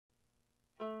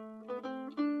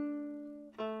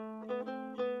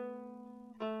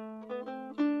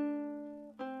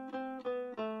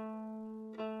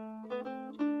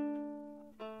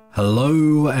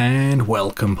Hello and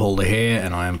welcome, Pauleh here,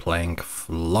 and I am playing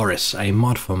Floris, a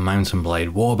mod for Mountain Blade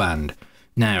Warband.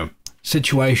 Now,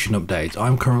 situation update.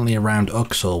 I'm currently around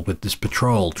Uxal with this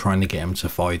patrol, trying to get him to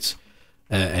fight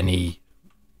any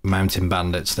mountain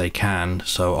bandits they can,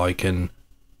 so I can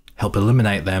help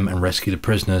eliminate them and rescue the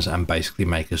prisoners and basically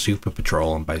make a super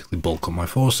patrol and basically bulk up my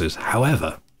forces.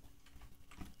 However,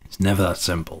 it's never that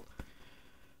simple.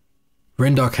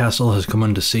 Rindar Castle has come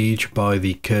under siege by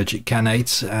the Khergit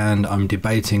Khanates, and I'm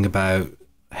debating about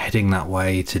heading that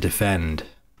way to defend.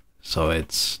 So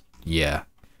it's, yeah,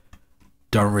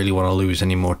 don't really want to lose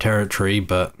any more territory,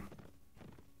 but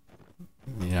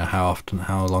you know, how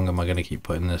long am I going to keep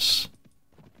putting this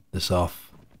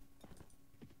off?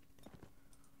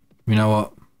 You know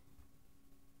what?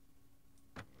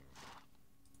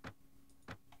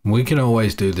 We can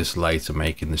always do this later,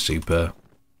 making the super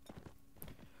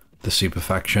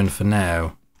faction. For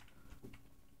now,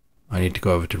 I need to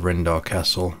go over to Rindar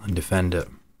Castle and defend it.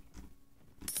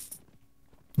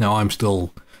 Now, I'm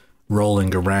still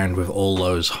rolling around with all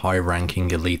those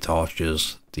high-ranking elite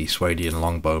archers, the Swadian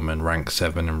longbowmen, rank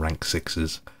 7 and rank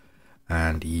 6s,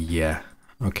 and yeah,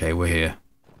 okay, we're here.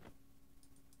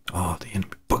 Oh, the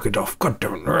enemy buggered off, god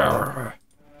damn it.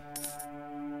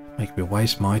 Make me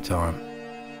waste my time.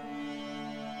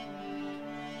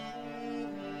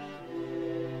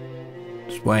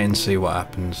 Just wait and see what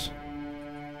happens.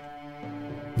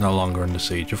 No longer under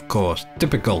siege, of course.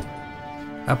 Typical.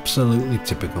 Absolutely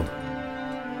typical.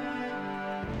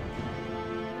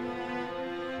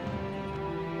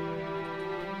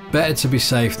 Better to be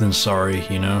safe than sorry,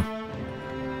 you know.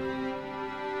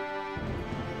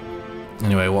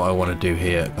 Anyway, what I want to do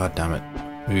here, god damn it,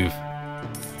 move.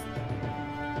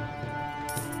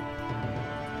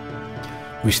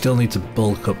 We still need to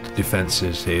bulk up the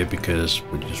defences here because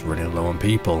we're just running low on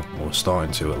people, or we're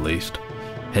starting to at least.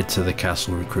 Head to the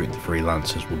castle, recruit the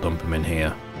freelancers, we'll dump them in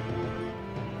here.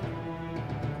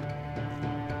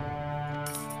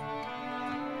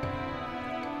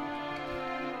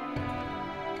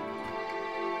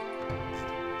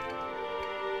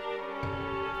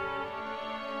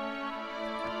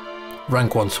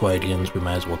 Rank 1 Swadians, we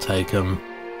may as well take them,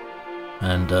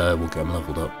 and we'll get them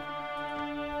levelled up.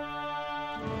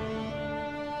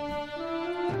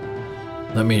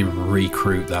 Let me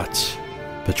recruit that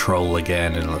patrol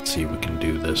again, and let's see if we can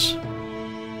do this.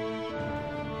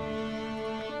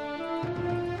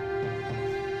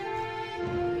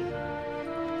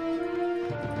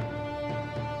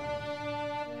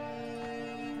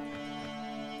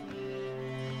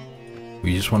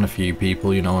 We just want a few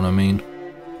people, you know what I mean?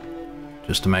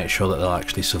 Just to make sure that they'll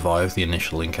actually survive the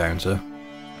initial encounter.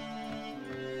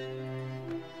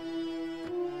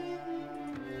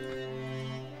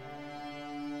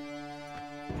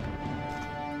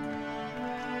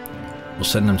 We'll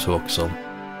send them to Uxal.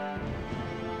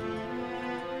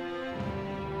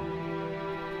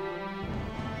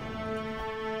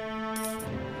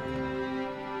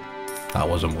 That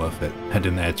wasn't worth it.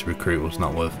 Heading there to recruit was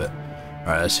not worth it.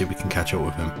 Alright, let's see if we can catch up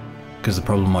with him. Because the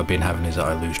problem I've been having is that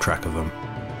I lose track of him.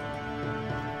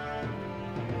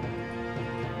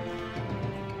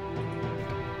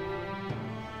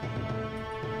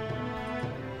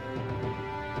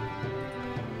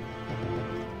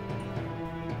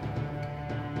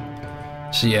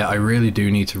 So yeah, I really do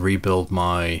need to rebuild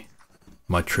my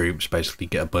troops, basically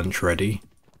get a bunch ready.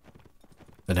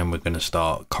 And then we're going to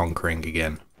start conquering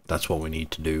again. That's what we need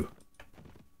to do.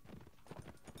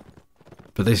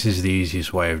 But this is the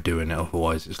easiest way of doing it,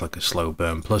 otherwise it's like a slow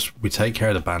burn. Plus, we take care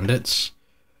of the bandits.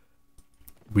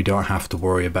 We don't have to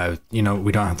worry about, you know,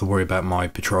 we don't have to worry about my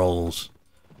patrols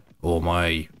or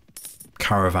my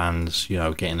caravans, you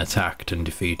know, getting attacked and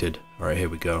defeated. Alright, here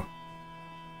we go.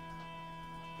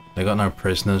 They got no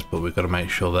prisoners, but we've got to make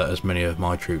sure that as many of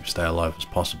my troops stay alive as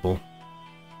possible.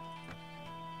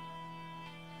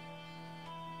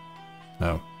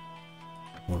 No.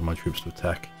 I wanted my troops to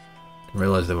attack. Didn't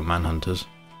realise they were manhunters.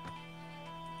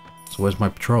 So where's my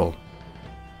patrol?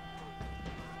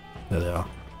 There they are.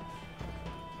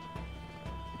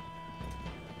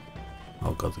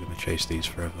 Oh god, they're going to chase these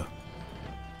forever.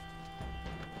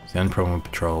 It's the only problem with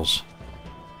patrols.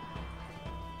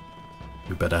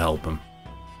 We better help them.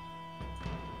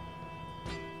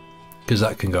 Because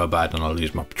that can go bad and I'll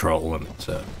lose my patrol, and it's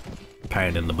a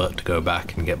pain in the butt to go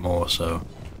back and get more, so...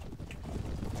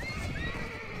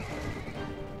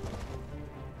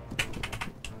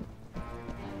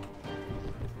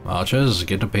 Archers,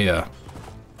 get up here.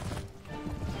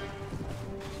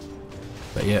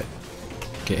 But yeah,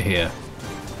 get here.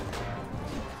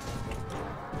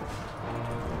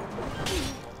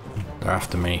 They're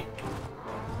after me.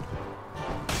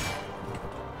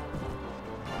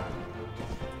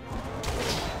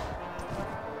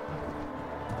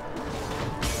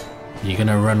 You're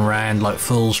gonna run around like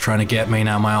fools trying to get me.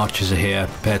 Now my archers are here,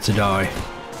 prepared to die.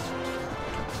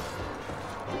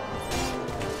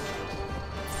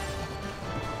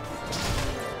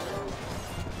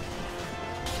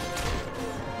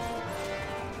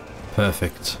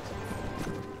 Perfect.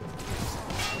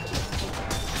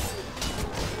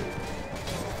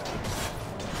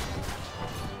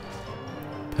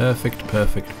 Perfect,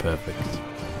 perfect, perfect.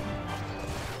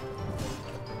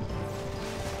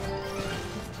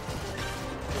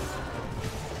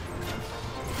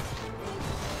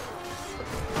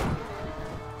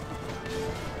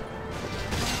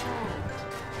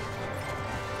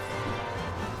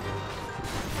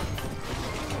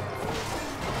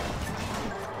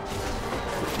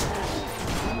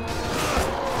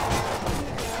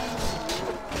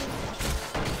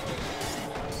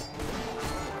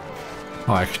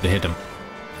 Oh, I actually hit him.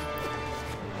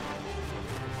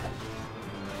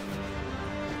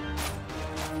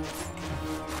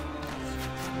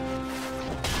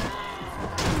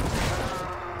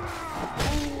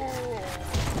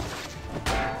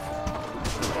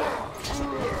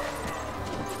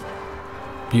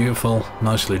 Beautiful,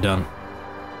 nicely done.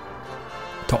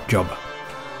 Top job.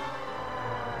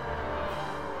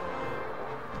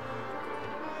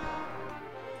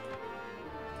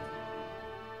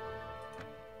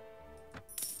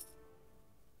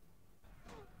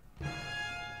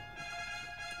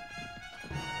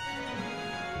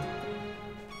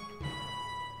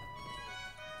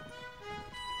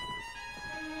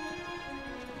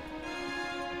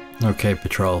 Okay,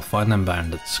 patrol, find them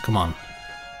bandits, come on.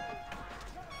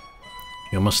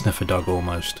 You must sniff a dog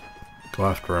almost. Go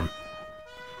after him.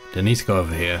 They need to go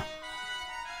over here.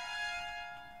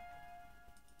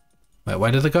 Wait,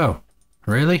 where did they go?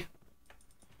 Really?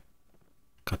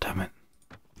 God damn it.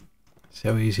 See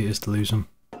how easy it is to lose them?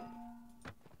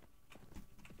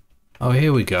 Oh,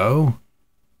 here we go.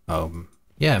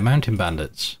 Yeah, mountain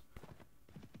bandits.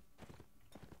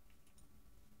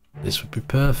 This would be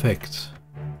perfect.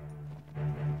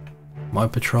 My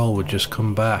patrol would just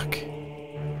come back.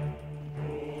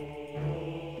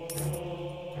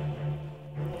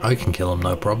 I can kill them,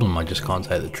 no problem, I just can't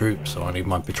take the troops, so I need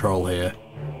my patrol here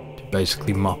to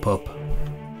basically mop up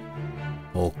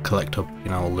or collect up,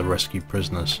 you know, all the rescued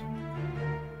prisoners.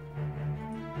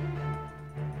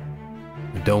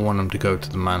 I don't want them to go to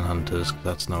the manhunters, because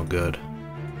that's no good.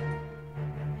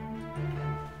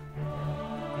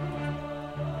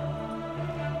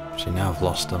 See, now I've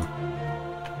lost them.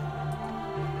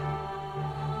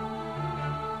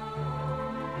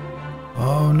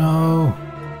 Oh no!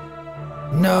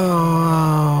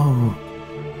 No!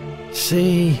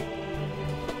 See?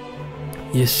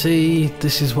 You see?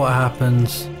 This is what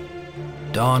happens.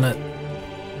 Darn it.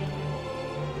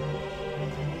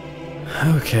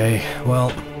 Okay,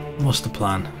 well, what's the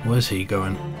plan? Where's he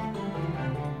going?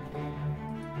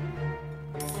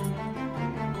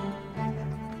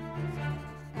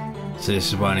 So this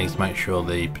is why I need to make sure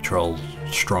the patrol's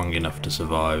strong enough to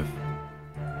survive.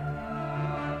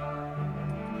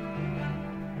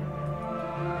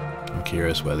 I'm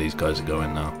curious where these guys are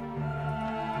going now.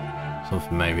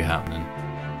 Something may be happening.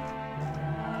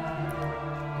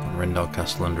 Rendar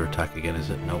Castle under attack again, is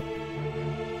it? Nope.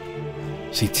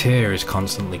 See, Tyr is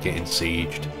constantly getting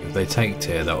sieged. If they take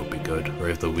Tyr, that would be good. Or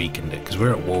if they weakened it, because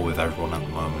we're at war with everyone at the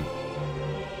moment.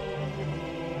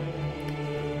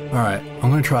 Alright, I'm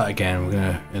going to try it again. We're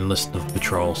going to enlist the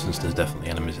patrol since there's definitely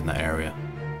enemies in that area.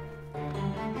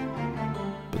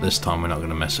 But this time we're not going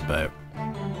to mess about.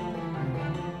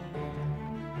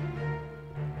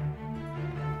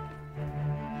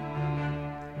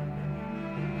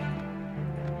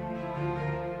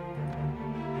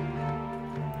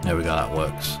 There we go, that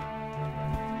works.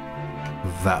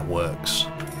 That works.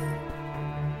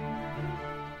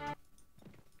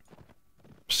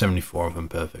 74 of them,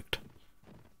 perfect.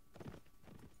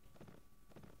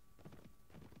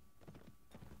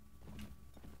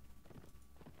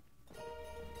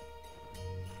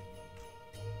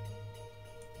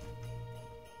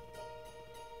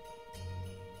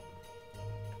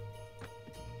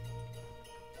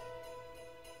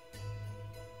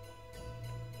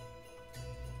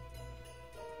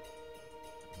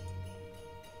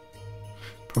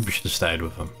 Probably should have stayed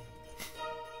with them.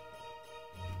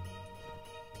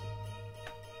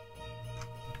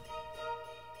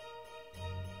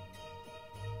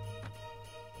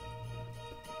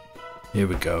 Here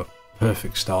we go.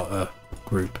 Perfect starter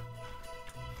group.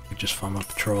 We just find my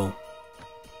patrol.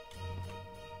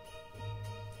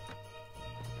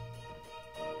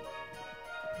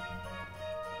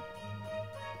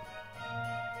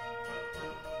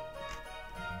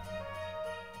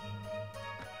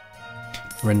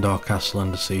 Rindar Castle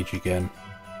under siege again.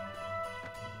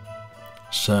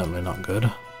 Certainly not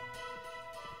good.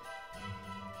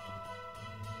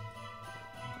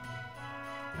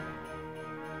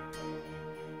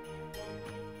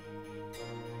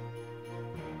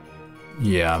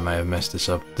 Yeah, I may have messed this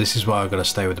up. This is why I've got to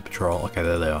stay with the patrol. Okay,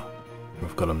 there they are.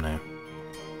 We've got them now.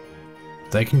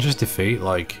 They can just defeat,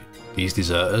 like, these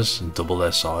deserters and double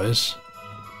their size.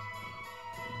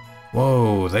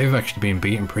 Whoa, they've actually been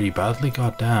beaten pretty badly,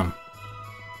 goddamn.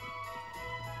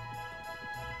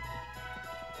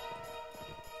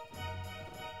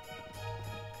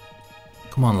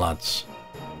 Come on, lads.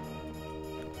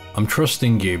 I'm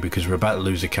trusting you because we're about to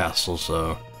lose a castle,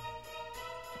 so...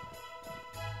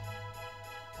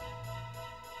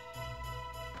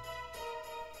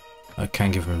 I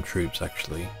can give them troops,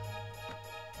 actually.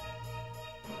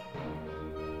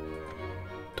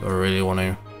 Do I really want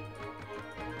to?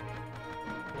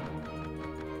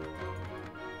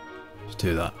 Let's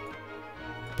do that.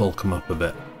 Bulk them up a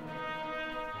bit.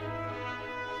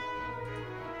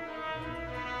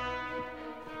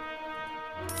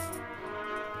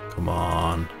 Come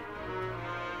on.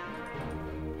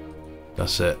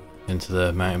 That's it. Into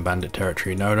the mountain bandit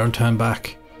territory. No, don't turn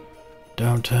back.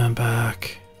 Don't turn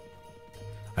back.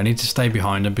 I need to stay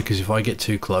behind them because if I get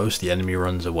too close, the enemy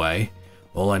runs away.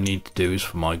 All I need to do is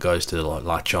for my guys to like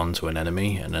latch on to an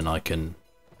enemy and then I can,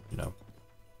 you know,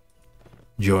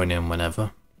 join in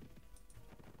whenever.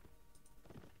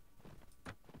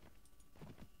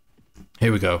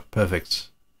 Here we go. Perfect.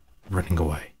 Running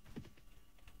away.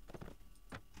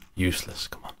 Useless.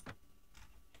 Come on.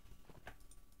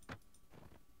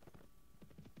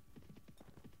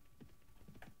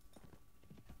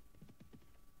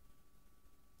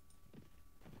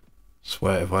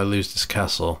 Swear if I lose this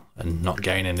castle and not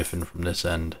gain anything from this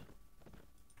end.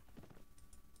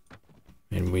 I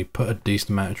mean, we put a decent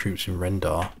amount of troops in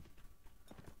Rindar.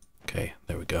 Okay,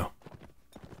 there we go.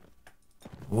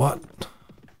 What?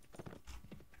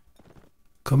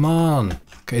 Come on!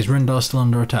 Okay, is Rindar still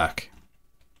under attack?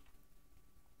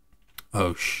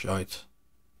 Oh, shite.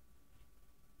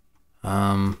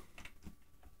 Can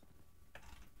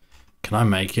I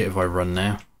make it if I run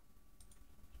now?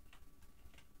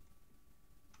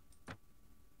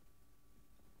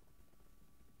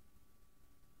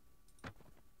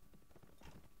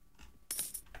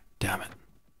 Damn it.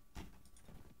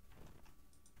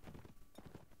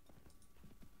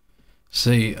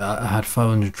 See, I had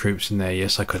 500 troops in there.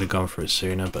 Yes, I could have gone for it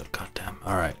sooner, but goddamn.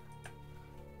 Alright.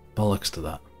 Bollocks to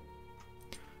that.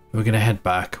 We're going to head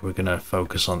back. We're going to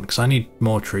focus on... because I need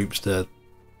more troops to...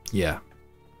 yeah.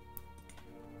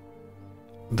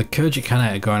 The Khergit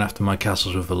Khanate are going after my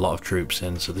castles with a lot of troops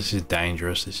in, so this is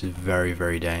dangerous. This is very,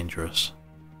 very dangerous.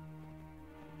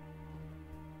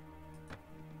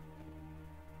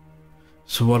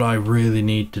 So what I really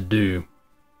need to do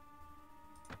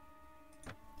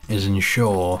is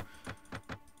ensure,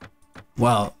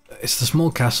 well, it's the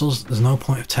small castles, there's no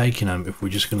point of taking them if we're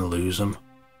just going to lose them.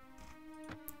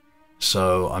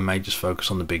 So I may just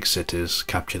focus on the big cities,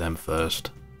 capture them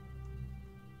first.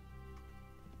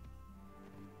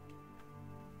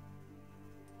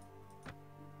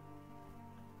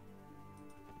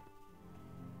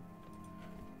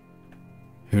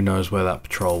 Who knows where that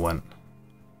patrol went?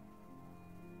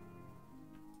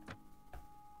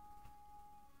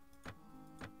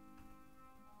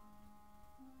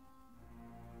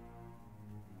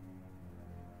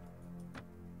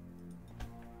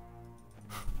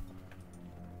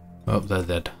 Oh, they're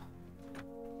dead.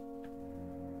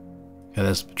 Yeah,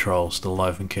 there's the patrol, still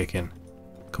alive and kicking.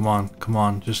 Come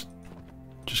on, just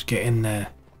get in there.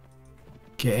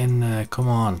 Get in there, come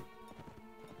on.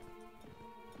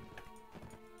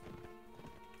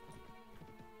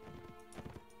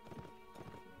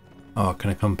 Oh, can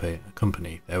I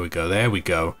accompany? There we go, there we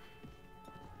go.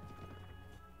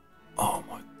 Oh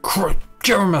my Christ,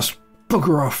 Jeremas,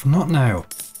 bugger off, not now.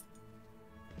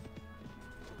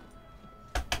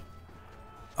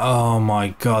 Oh my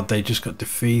god, they just got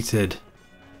defeated.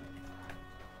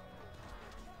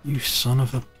 You son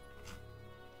of a...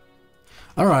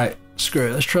 Alright, screw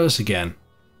it, let's try this again.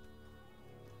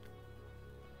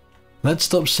 Let's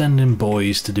stop sending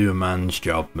boys to do a man's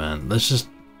job, man. Let's just...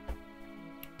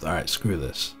 Alright, screw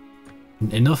this.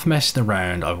 Enough messing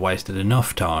around, I've wasted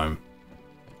enough time.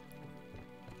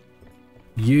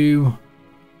 You...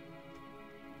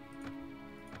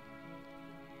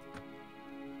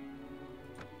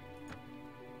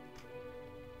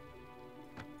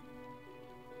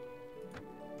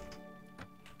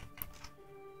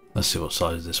 Let's see what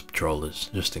size this patrol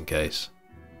is, just in case.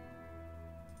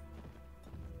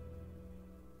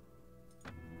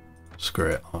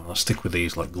 Screw it. I'll stick with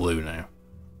these like glue now.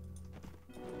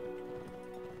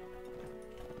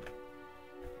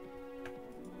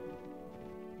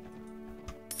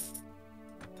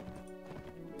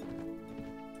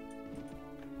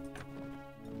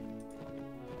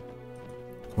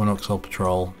 Come on, Uxal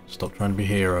Patrol. Stop trying to be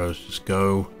heroes. Just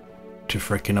go to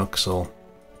frickin' Uxal.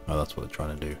 Oh, that's what they're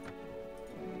trying to do.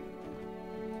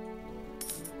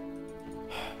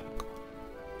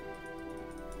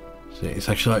 See, it's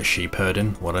actually like sheep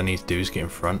herding. What I need to do is get in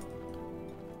front.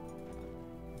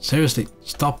 Seriously,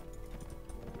 stop.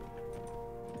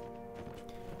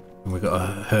 And we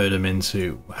gotta herd them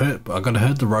into. I gotta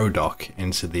herd the Rodoc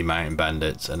into the mountain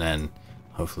bandits, and then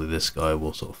hopefully this guy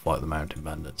will sort of fight the mountain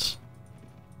bandits.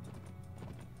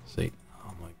 See?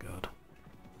 Oh my god.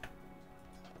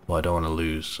 Well, I don't want to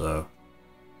lose, so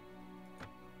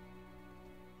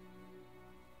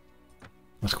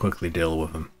let's quickly deal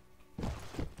with him.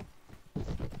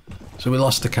 So we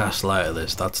lost the castle out of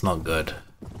this. That's not good.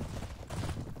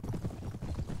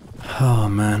 Oh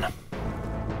man.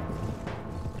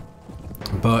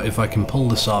 But if I can pull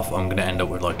this off, I'm gonna end up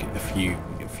with like a few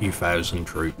thousand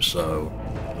troops. So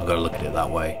I've got to look at it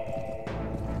that way.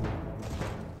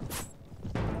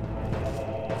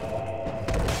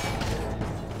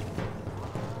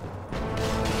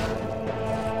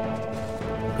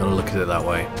 Gotta look at it that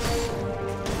way.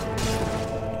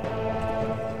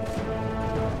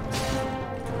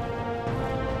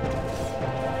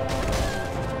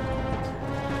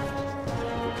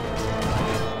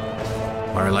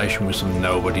 My relation with some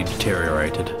nobody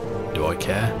deteriorated. Do I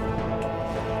care?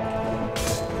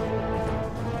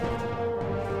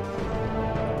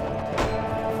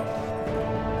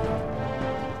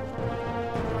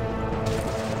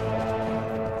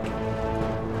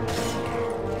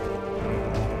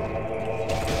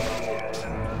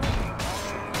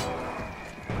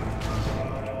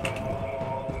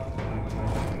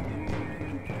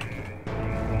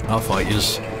 I'll fight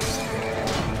yous.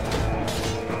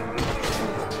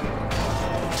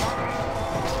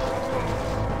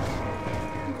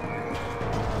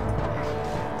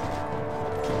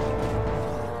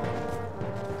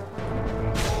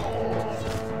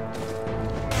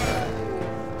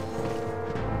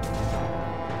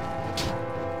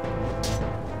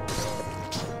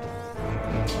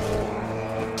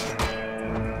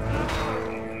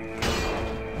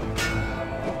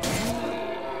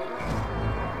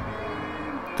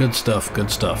 Good stuff,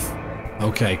 good stuff.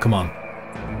 Okay, come on.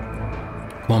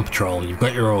 Come on, Patrol, you've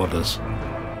got your orders.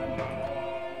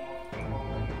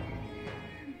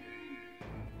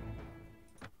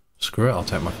 Screw it, I'll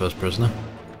take my first prisoner.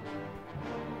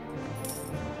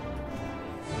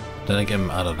 Then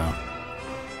again, I don't know.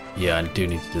 Yeah, I do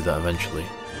need to do that eventually.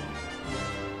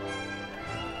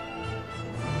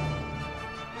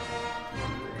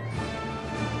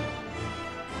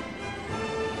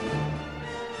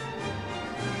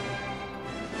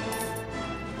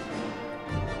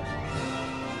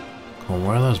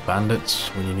 Where are those bandits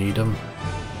when you need them?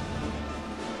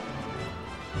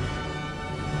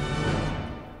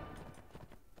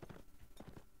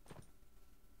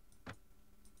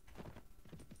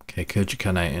 Okay,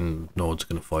 Kyrgyzstan and Nord's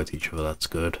gonna fight each other, that's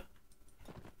good.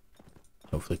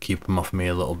 Hopefully keep them off me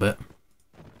a little bit.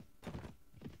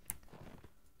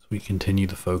 So we continue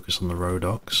the focus on the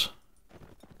Rodocs.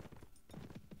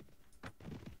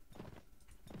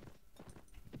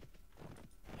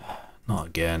 Not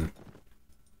again.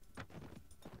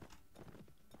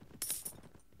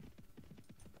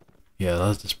 Yeah,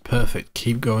 that's just perfect.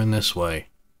 Keep going this way.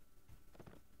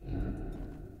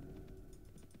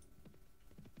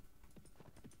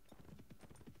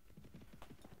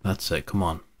 That's it, come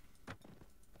on.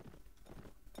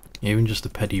 Even just a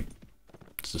petty...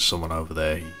 There's someone over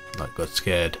there, he like got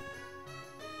scared.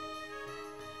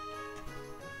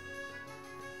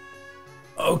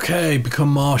 Okay, become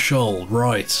Marshal,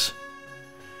 right.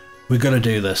 We gotta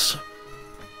do this.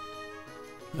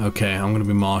 Okay, I'm gonna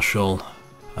be Marshal.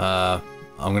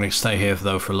 I'm going to stay here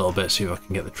though for a little bit, see if I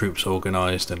can get the troops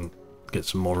organised and get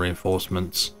some more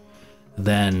reinforcements.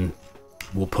 Then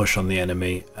we'll push on the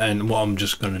enemy, and what I'm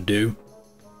just going to do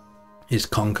is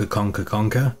conquer,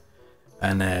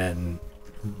 and then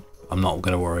I'm not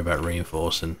going to worry about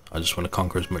reinforcing. I just want to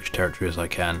conquer as much territory as I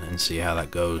can and see how that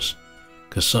goes.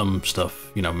 Because some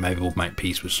stuff, you know, maybe we'll make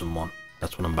peace with someone.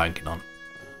 That's what I'm banking on.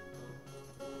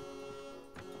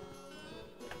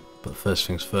 But first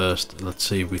things first, let's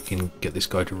see if we can get this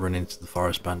guy to run into the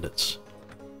forest bandits.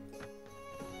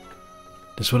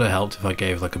 This would have helped if I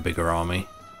gave like a bigger army,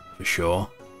 for sure.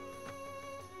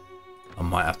 I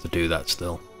might have to do that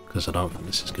still, because I don't think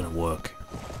this is going to work.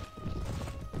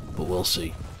 But we'll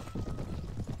see.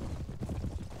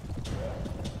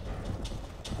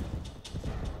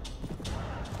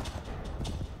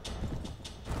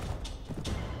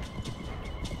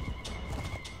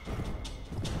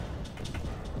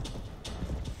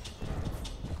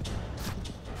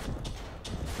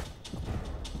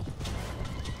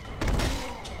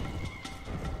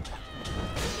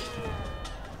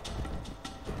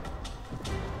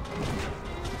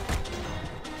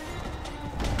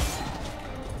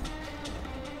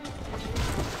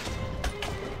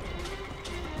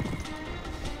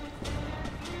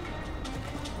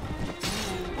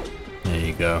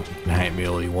 go. You can hate me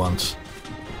all you want.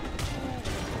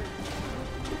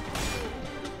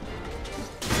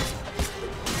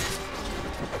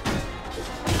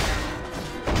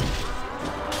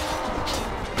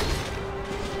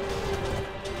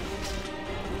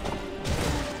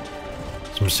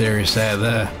 Some serious air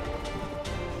there.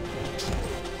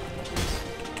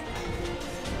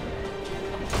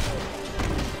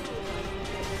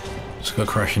 Just go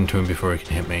crash into him before he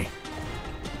can hit me.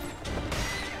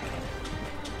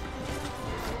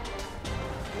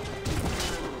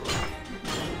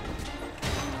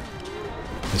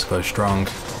 This guy's strong.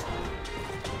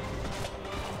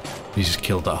 He just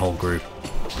killed that whole group.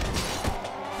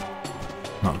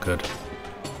 Not good.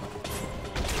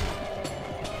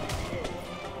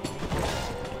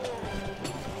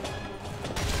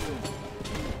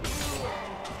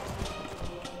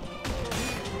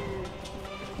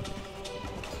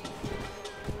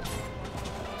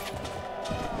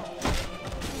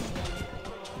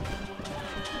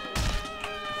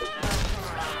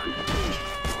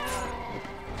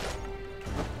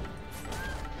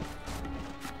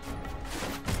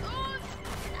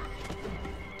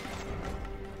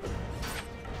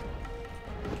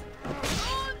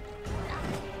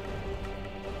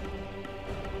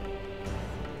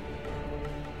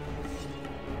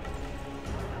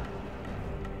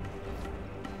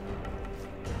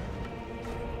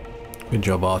 Good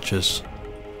job, archers.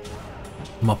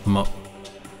 Mop them up.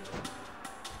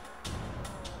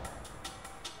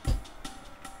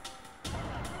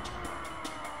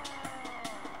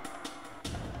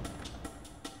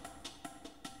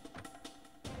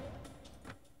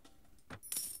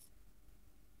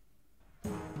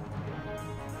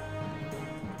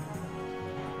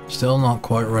 Still not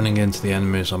quite running into the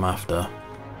enemies I'm after.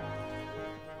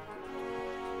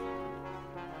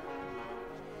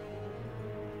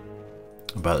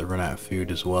 About to run out of food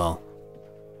as well.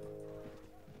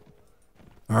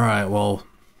 Alright, well,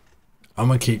 I'm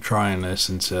gonna keep trying this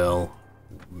until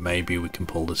maybe we can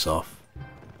pull this off.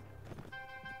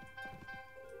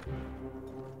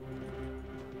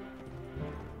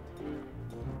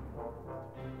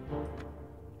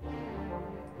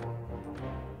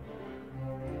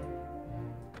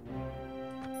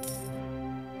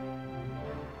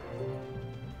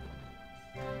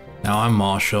 Now I'm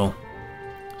Marshal,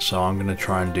 so I'm going to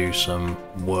try and do some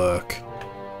work.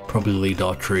 Probably lead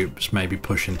our troops, maybe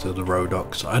push into the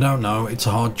Rhodoks. I don't know, it's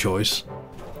a hard choice.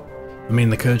 I mean,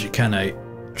 the Khergit Khanate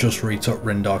just retook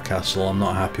Rindar Castle, I'm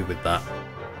not happy with that.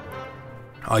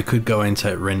 I could go in,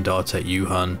 take Rindar, take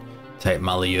Yuhun, take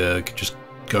Malayurg, just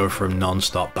go from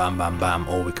non-stop bam bam bam,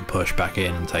 or we could push back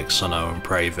in and take Sunno and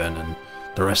Praven and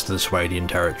the rest of the Swadian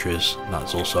territories.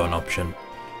 That's also an option.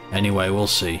 Anyway, we'll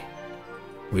see.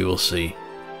 We will see.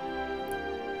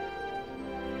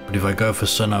 But if I go for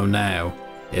Sunno now,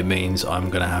 it means I'm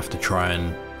going to have to try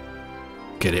and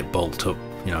get it bulked up,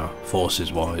 you know,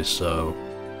 forces wise, so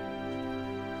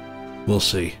we'll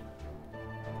see.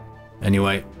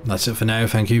 Anyway, that's it for now.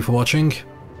 Thank you for watching.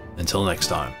 Until next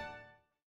time.